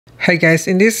Hey guys,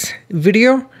 in this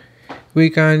video, we're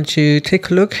going to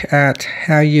take a look at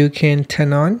how you can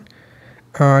turn on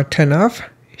or turn off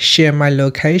Share My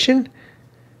Location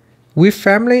with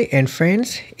family and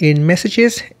friends in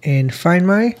Messages and Find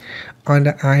My on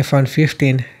the iPhone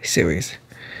 15 series.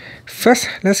 First,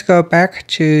 let's go back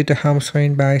to the home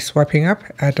screen by swiping up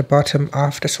at the bottom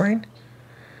of the screen.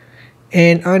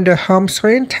 And on the home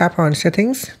screen, tap on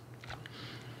Settings.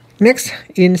 Next,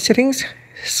 in Settings,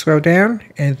 scroll down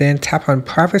and then tap on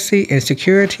Privacy and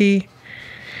Security.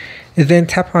 Then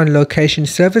tap on Location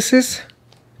Services.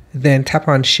 Then tap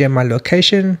on Share My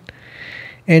Location.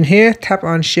 And here, tap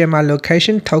on Share My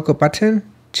Location toggle button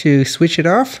to switch it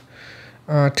off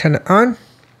or turn it on.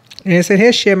 And so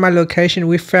here, Share My Location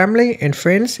with family and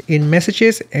friends in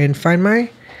Messages and Find My.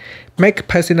 Make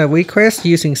personal requests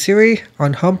using Siri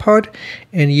on HomePod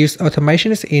and use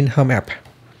automations in Home app.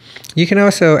 You can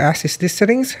also access these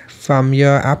settings from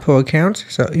your Apple account.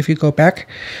 So if you go back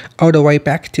all the way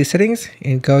back to Settings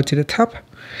and go to the top,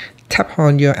 tap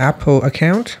on your Apple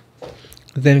account,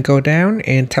 then go down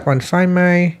and tap on Find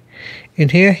My. In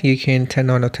here, you can turn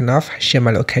on or turn off Share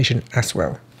My Location as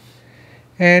well.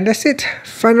 And that's it.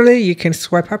 Finally, you can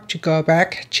swipe up to go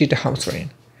back to the home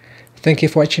screen. Thank you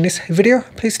for watching this video.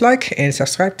 Please like and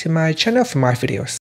subscribe to my channel for more videos.